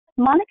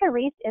Monica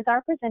Reese is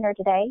our presenter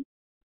today.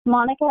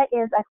 Monica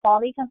is a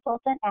quality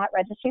consultant at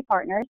Registry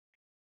Partners.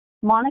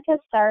 Monica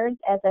serves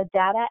as a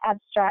data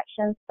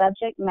abstraction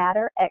subject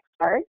matter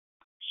expert.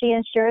 She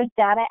ensures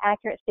data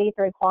accuracy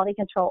through quality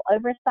control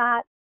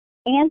oversight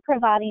and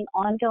providing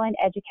ongoing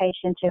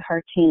education to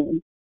her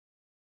team.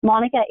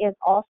 Monica is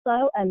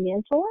also a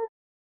mentor.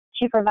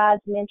 She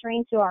provides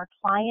mentoring to our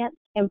clients,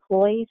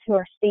 employees who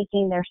are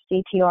seeking their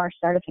CTR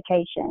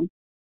certification.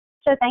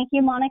 So thank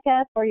you,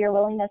 Monica, for your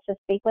willingness to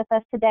speak with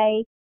us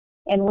today,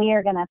 and we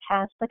are going to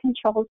pass the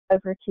controls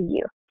over to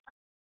you.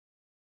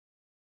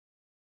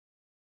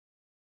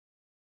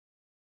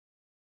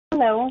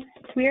 Hello,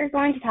 we are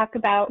going to talk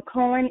about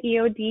colon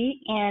EOD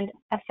and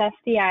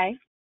SSDI,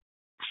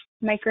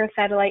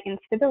 microsatellite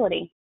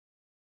instability.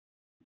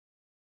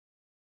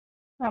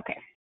 Okay.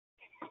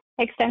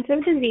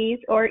 Extensive disease,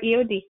 or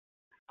EOD,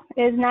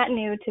 is not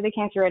new to the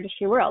cancer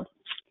registry world.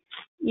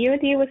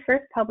 EOD was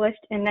first published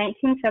in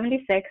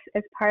 1976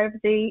 as part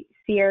of the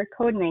CTR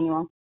Code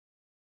Manual.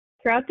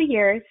 Throughout the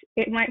years,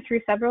 it went through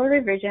several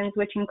revisions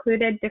which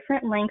included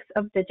different lengths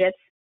of digits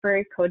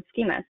for code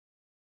schemas.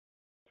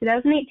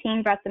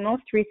 2018 brought the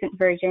most recent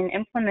version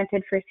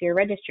implemented for CTR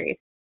registries.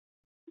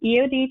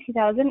 EOD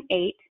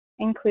 2008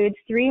 includes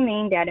three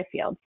main data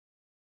fields: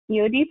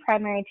 EOD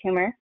Primary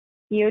Tumor,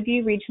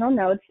 EOD Regional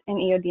Nodes, and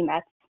EOD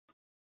Mets.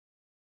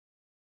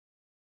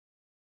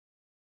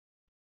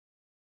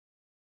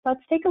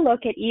 Let's take a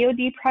look at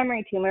EOD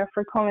Primary Tumor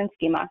for colon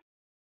schema.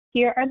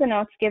 Here are the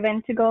notes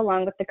given to go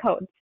along with the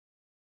codes.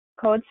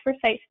 Codes for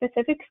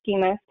site-specific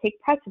schemas take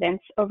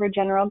precedence over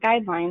general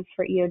guidelines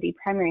for EOD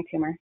Primary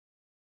Tumor.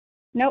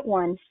 Note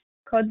 1,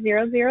 Code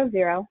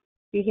 000,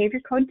 Behavior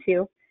Code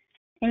 2,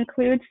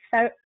 includes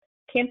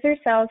cancer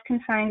cells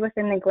confined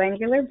within the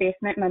glandular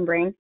basement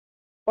membrane,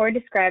 or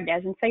described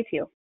as in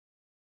situ.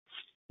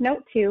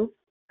 Note 2,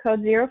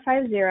 Code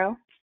 050,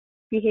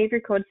 Behavior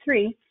Code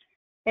 3,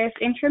 if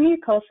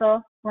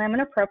intramucosal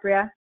lamina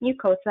propria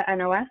mucosa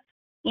NOS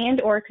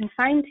and or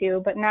confined to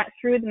but not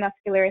through the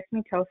muscularis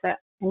mucosa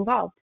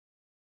involved.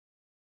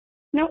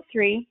 Note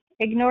 3,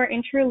 ignore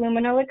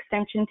intraluminal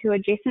extension to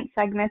adjacent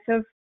segments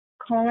of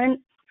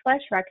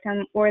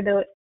colon/rectum or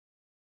the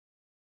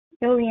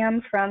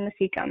ileum from the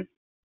cecum.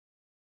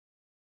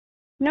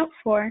 Note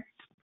 4,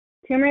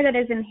 tumor that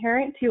is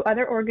inherent to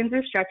other organs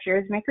or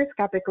structures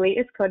microscopically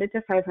is coded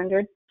to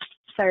 600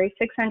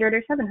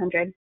 or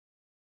 700.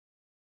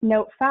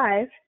 Note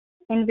 5,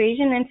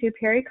 invasion into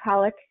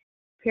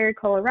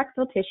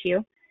pericolorectal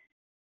tissue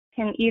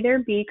can either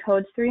be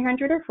codes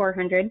 300 or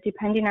 400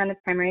 depending on the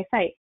primary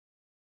site.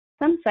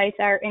 Some sites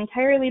are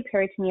entirely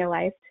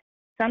peritonealized.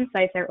 Some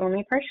sites are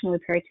only partially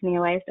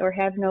peritonealized or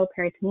have no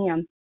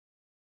peritoneum.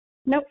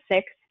 Note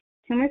 6,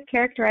 tumors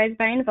characterized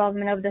by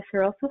involvement of the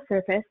serosal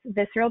surface,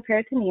 visceral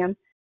peritoneum,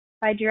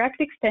 by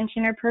direct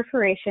extension or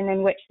perforation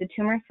in which the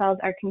tumor cells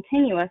are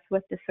continuous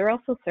with the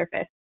serosal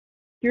surface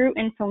through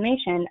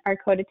inflammation are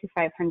coded to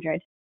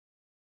 500.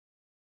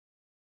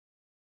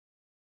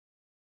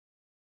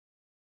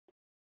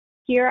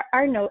 Here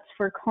are notes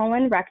for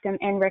colon, rectum,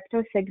 and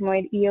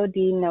rectosigmoid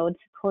EOD nodes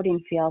coding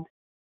field.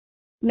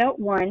 Note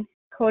 1,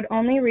 code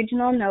only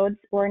regional nodes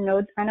or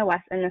nodes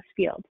NOS in this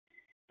field.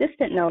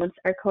 Distant nodes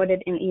are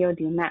coded in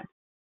EOD Mets.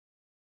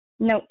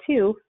 Note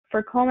 2,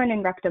 for colon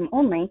and rectum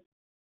only,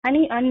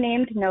 any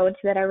unnamed nodes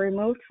that are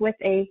removed with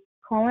a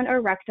colon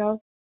or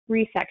rectal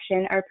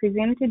resection are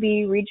presumed to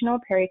be regional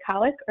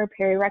pericolic or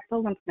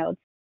perirectal lymph nodes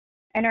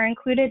and are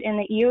included in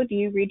the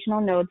EOD Regional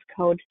Nodes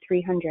code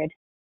 300.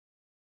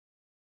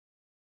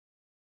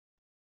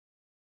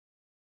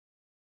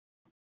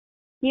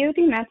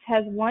 EOD Mets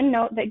has one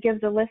note that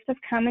gives a list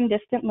of common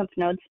distant lymph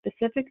nodes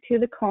specific to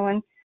the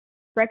colon,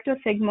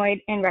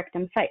 rectosigmoid, and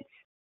rectum sites.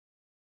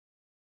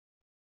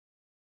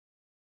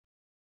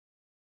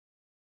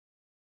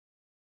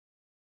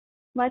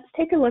 Let's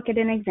take a look at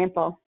an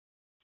example.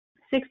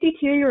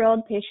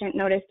 62-year-old patient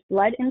noticed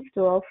blood in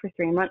stool for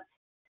 3 months.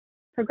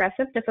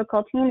 Progressive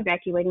difficulty in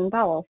evacuating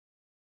bowels.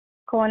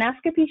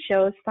 Colonoscopy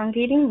shows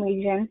fungating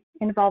lesion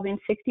involving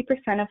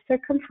 60% of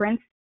circumference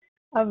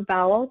of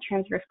bowel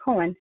transverse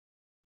colon.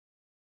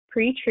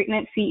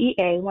 Pre-treatment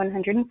CEA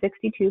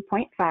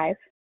 162.5,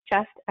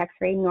 chest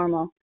X-ray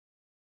normal.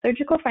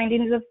 Surgical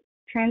findings of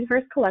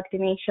transverse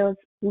colectomy shows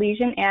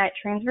lesion at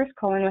transverse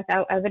colon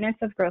without evidence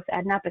of gross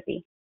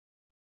adenopathy.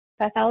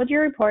 Pathology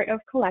report of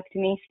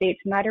colectomy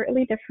states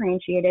moderately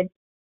differentiated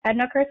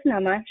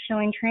adenocarcinoma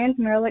showing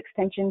transmural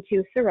extension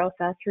to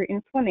serosa through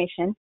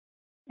inflammation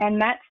and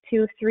Mets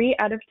to 3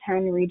 out of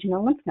 10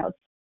 regional lymph nodes.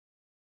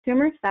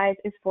 Tumor size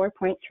is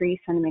 4.3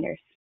 centimeters.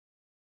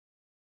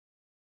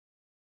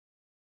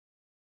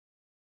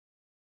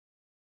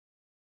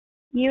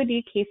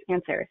 EOD case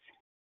answers.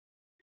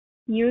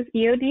 Use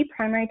EOD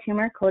primary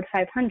tumor code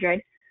 500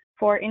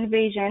 for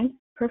invasion,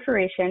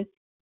 perforation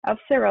of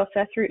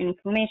serosa through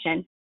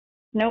inflammation.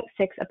 Note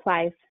 6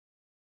 applies.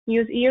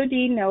 Use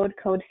EOD node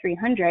code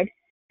 300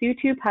 due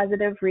to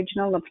positive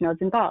regional lymph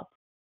nodes involved.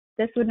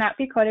 This would not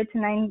be coded to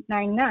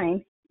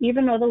 999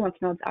 even though the lymph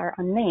nodes are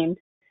unnamed.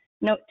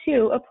 Note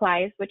 2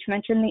 applies, which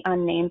mention the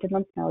unnamed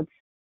lymph nodes.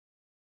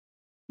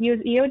 Use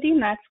EOD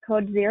Mets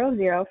code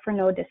 00 for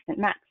no distant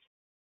Mets.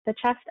 The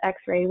chest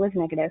X-ray was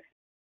negative.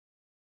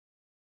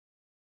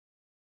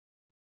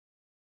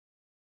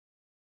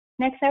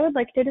 Next, I would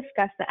like to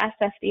discuss the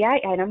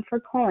SSDI item for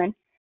colon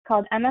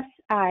called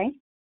MSI,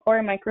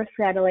 or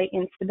microsatellite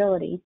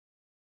instability.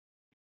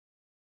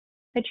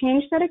 A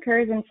change that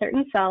occurs in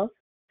certain cells,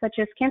 such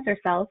as cancer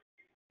cells,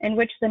 in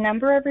which the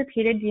number of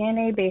repeated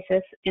DNA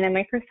bases in a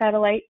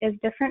microsatellite is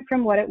different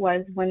from what it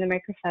was when the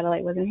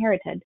microsatellite was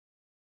inherited.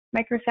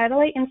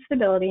 Microsatellite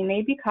instability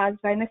may be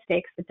caused by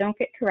mistakes that don't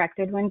get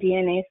corrected when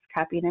DNA is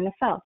copied in a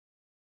cell.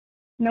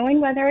 Knowing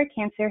whether a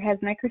cancer has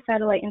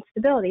microsatellite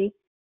instability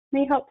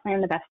may help plan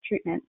the best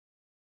treatment.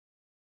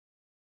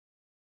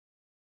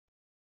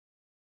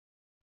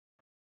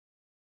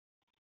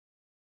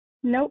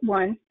 Note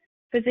 1.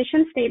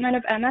 Physician statement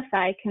of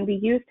MSI can be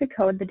used to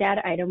code the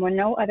data item when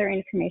no other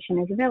information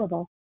is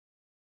available.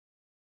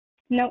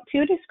 Note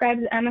 2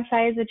 describes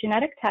MSI as a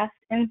genetic test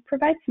and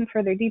provides some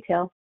further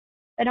detail.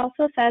 It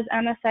also says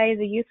MSI is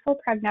a useful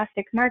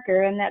prognostic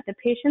marker and that the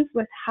patients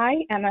with high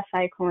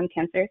MSI colon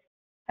cancers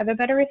have a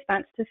better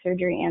response to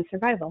surgery and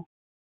survival.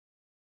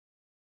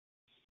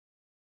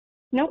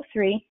 Note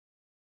 3.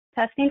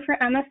 Testing for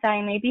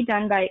MSI may be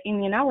done by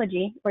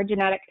immunology or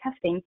genetic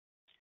testing.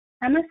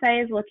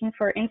 MSI is looking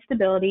for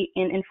instability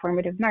in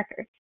informative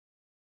markers.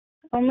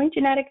 Only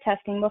genetic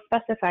testing will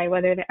specify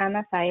whether the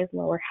MSI is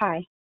low or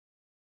high.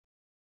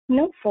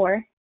 Note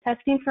 4.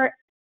 Testing for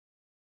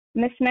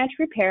mismatch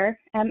repair,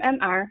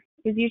 MMR,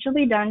 is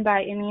usually done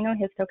by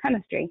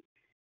immunohistochemistry.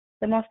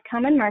 The most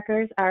common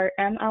markers are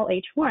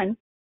MLH1,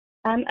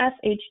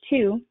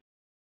 MSH2,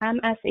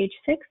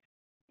 MSH6,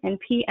 and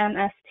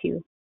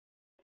PMS2.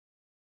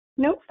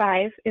 Note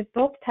 5. If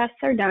both tests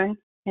are done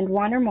and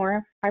one or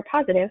more are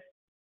positive,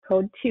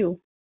 code 2.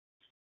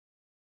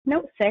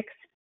 Note 6.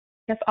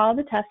 If all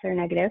the tests are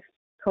negative,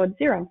 code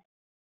 0.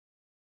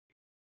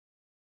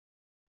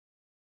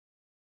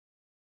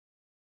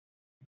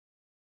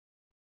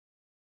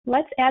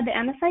 Let's add the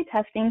MSI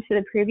testing to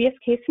the previous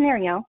case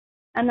scenario,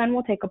 and then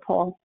we'll take a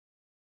poll.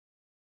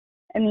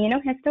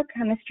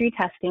 Immunohistochemistry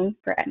testing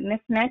for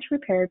mismatch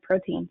repaired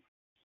proteins.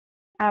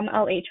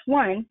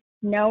 MLH1,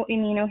 no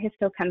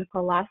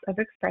immunohistochemical loss of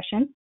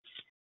expression.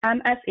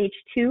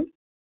 MSH2,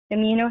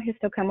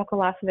 immunohistochemical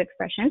loss of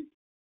expression.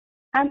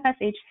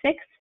 MSH6,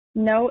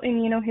 no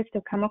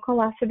immunohistochemical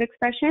loss of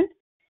expression.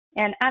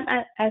 And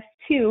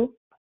MSS2,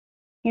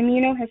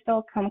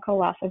 immunohistochemical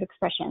loss of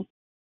expression.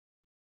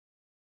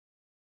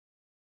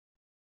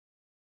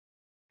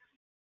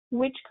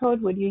 Which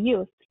code would you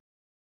use?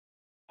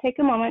 Take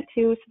a moment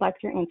to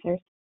select your answers.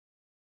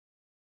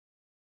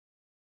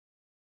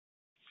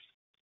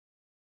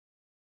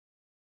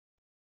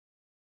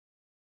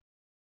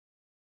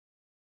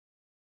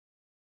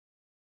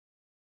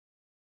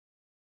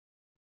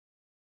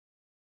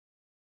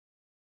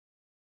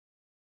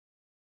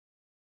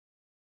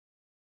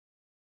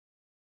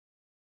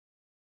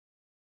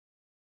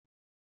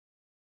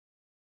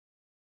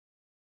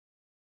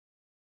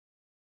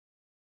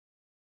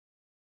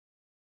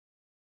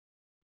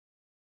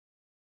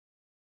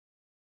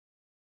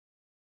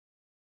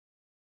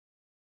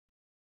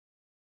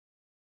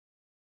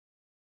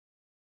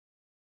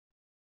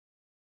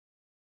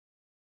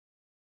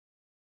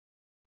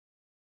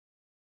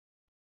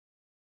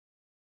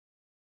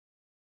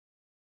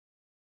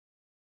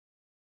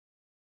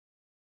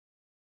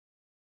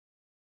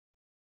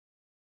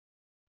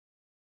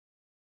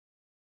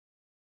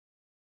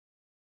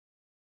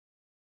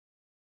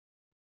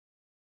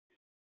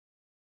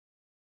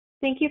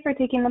 Thank you for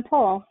taking the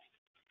poll.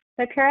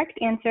 The correct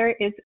answer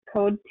is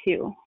code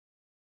 2.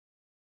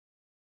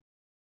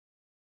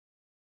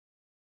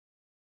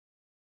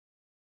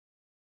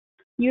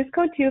 Use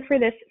code 2 for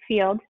this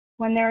field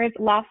when there is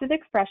loss of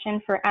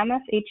expression for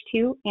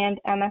MSH2 and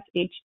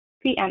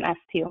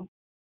PMS2.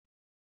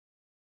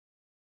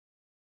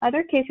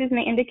 Other cases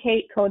may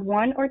indicate code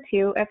 1 or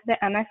 2 if the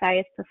MSI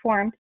is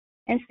performed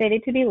and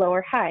stated to be low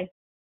or high.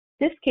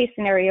 This case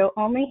scenario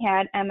only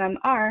had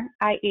MMR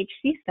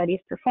IHC studies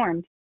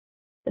performed.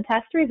 The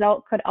test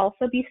result could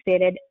also be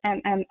stated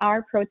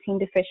MMR protein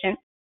deficient,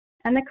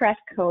 and the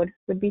correct code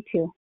would be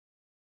 2.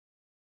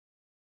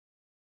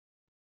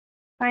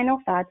 Final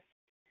thoughts.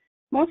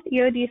 Most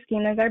EOD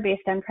schemas are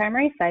based on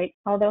primary site,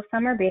 although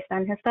some are based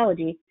on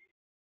histology.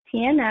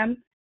 TNM,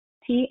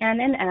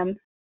 TNNM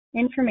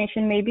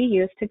information may be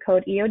used to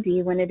code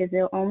EOD when it is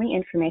the only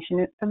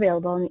information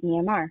available in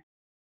EMR.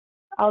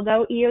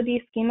 Although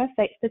EOD schema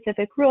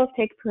site-specific rules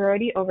take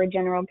priority over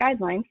general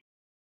guidelines,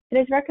 it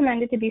is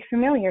recommended to be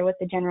familiar with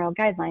the general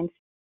guidelines.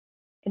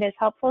 It is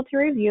helpful to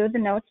review the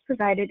notes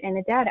provided in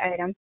the data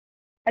item,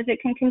 as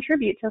it can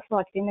contribute to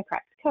selecting the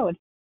correct code.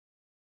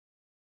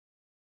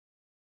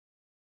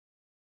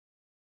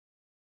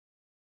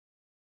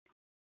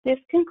 This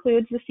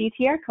concludes the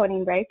CTR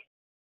Coding Break.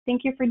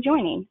 Thank you for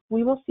joining.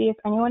 We will see if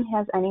anyone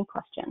has any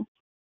questions.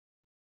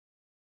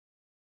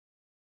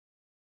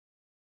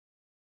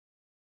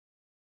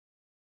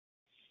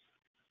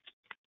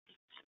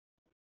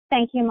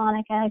 Thank you,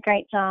 Monica.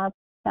 Great job.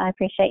 I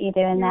appreciate you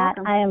doing You're that.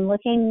 welcome. I am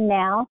looking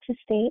now to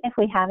see if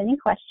we have any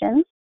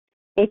questions.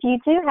 If you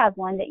do have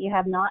one that you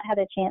have not had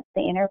a chance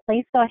to enter,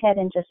 please go ahead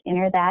and just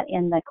enter that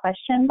in the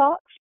question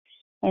box,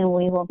 and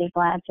we will be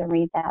glad to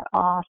read that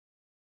off.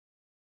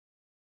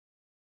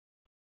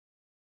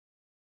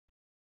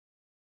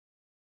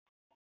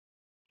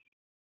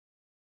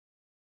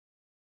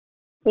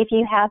 If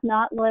you have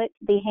not looked,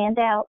 the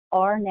handouts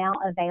are now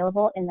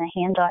available in the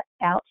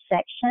handout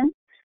section.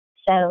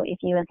 So if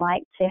you would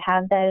like to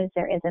have those,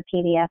 there is a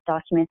PDF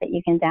document that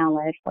you can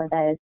download for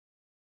those.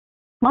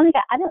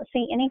 Monica, I don't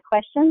see any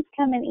questions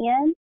coming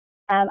in.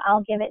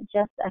 I'll give it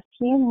just a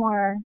few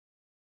more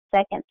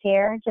seconds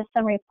here, just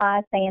some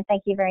replies saying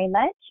thank you very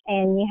much,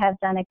 and you have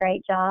done a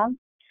great job.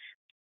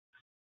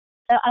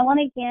 So I want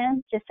to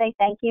again just say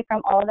thank you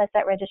from all of us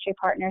at Registry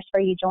Partners for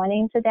you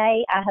joining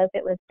today. I hope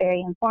it was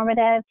very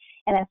informative,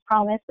 and as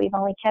promised, we've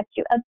only kept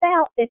you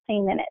about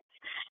 15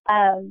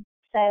 minutes.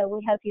 So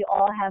we hope you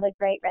all have a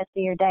great rest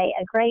of your day,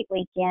 a great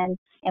weekend,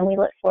 and we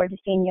look forward to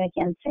seeing you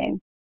again soon.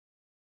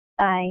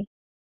 Bye.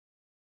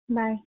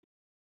 Bye.